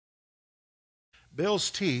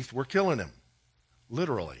Bill's teeth were killing him,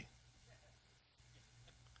 literally.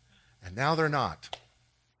 And now they're not.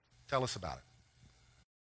 Tell us about it.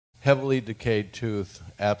 Heavily decayed tooth,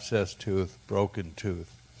 abscessed tooth, broken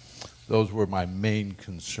tooth. Those were my main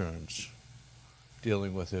concerns,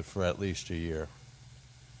 dealing with it for at least a year.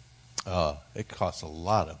 It costs a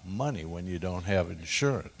lot of money when you don't have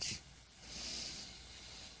insurance.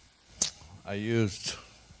 I used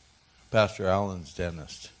Pastor Allen's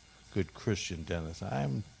dentist, good Christian dentist.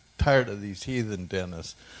 I'm tired of these heathen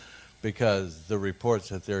dentists because the reports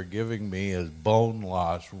that they're giving me is bone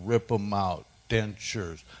loss, rip them out,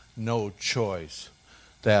 dentures, no choice.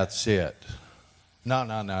 That's it.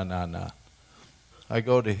 No. I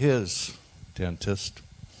go to his dentist,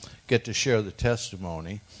 get to share the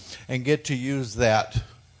testimony, and get to use that,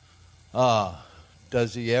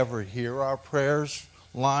 does he ever hear our prayers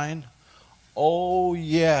line? Oh,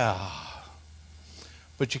 yeah.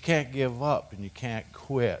 But you can't give up and you can't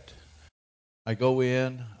quit. I go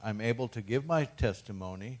in, I'm able to give my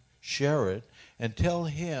testimony, share it, and tell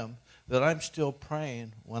him that I'm still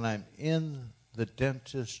praying when I'm in the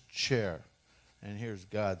dentist chair. And here's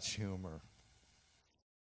God's humor.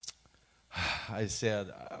 I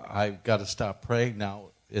said, I've got to stop praying now.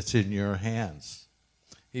 It's in your hands.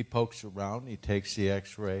 He pokes around, he takes the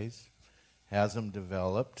x-rays, has them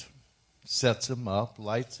developed, sets them up,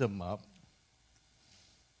 lights them up,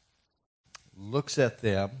 looks at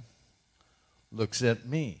them, looks at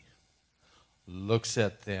me, looks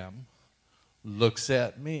at them, looks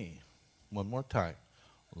at me. One more time.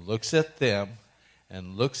 Looks at them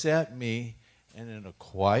and looks at me, and in a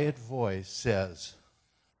quiet voice says,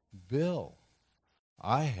 Bill,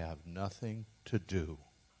 I have nothing to do.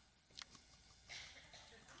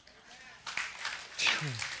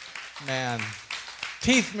 Man,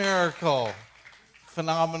 teeth miracle,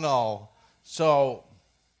 phenomenal. So,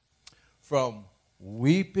 from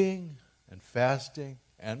weeping and fasting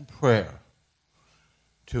and prayer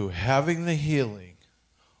to having the healing,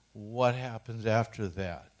 what happens after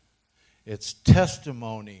that? It's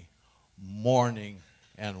testimony, mourning,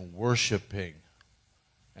 and worshiping.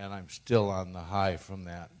 And I'm still on the high from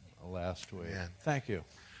that last week. Amen. Thank you.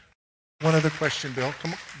 One other question, Bill.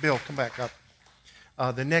 Come back up.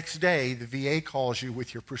 The next day, the VA calls you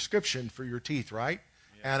with your prescription for your teeth, right?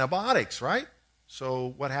 Yeah. Antibiotics, right?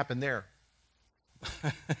 So what happened there?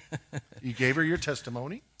 You gave her your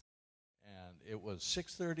testimony. And it was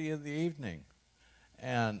 6:30 in the evening.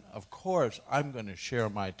 And, of course, I'm going to share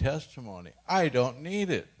my testimony. I don't need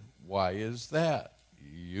it. Why is that?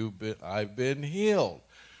 I've been healed.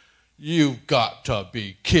 You've got to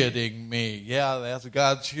be kidding me. Yeah, that's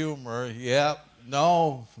God's humor. Yep.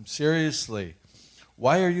 No, seriously.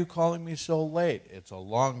 Why are you calling me so late? It's a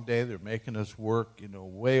long day. They're making us work,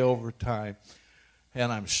 way over time.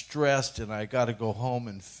 And I'm stressed, and I got to go home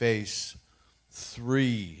and face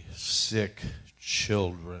 3 sick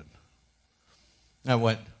children. I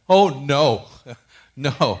went, oh, no,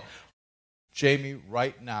 no. Jamie,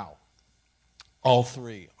 right now, all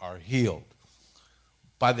 3 are healed.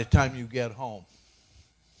 By the time you get home,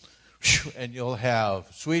 and you'll have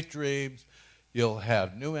sweet dreams, you'll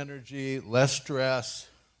have new energy, less stress,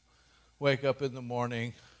 wake up in the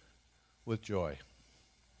morning with joy.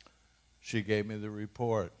 She gave me the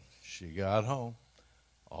report. She got home.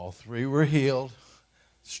 All 3 were healed.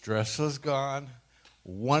 Stress was gone.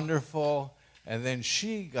 Wonderful. And then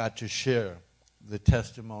she got to share the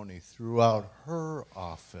testimony throughout her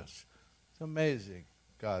office. It's amazing,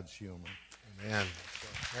 God's humor. Amen.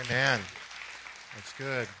 Amen. That's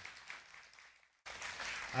good.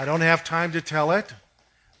 I don't have time to tell it,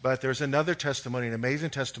 but there's another testimony, an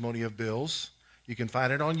amazing testimony of Bill's. You can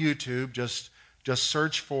find it on YouTube. Just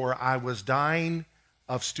search for I Was Dying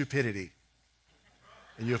of Stupidity,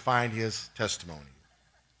 and you'll find his testimony.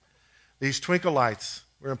 These twinkle lights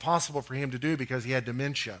were impossible for him to do because he had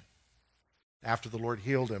dementia. After the Lord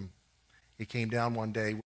healed him, he came down one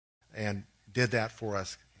day and did that for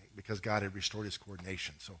us because God had restored his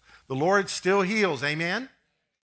coordination. So the Lord still heals. Amen?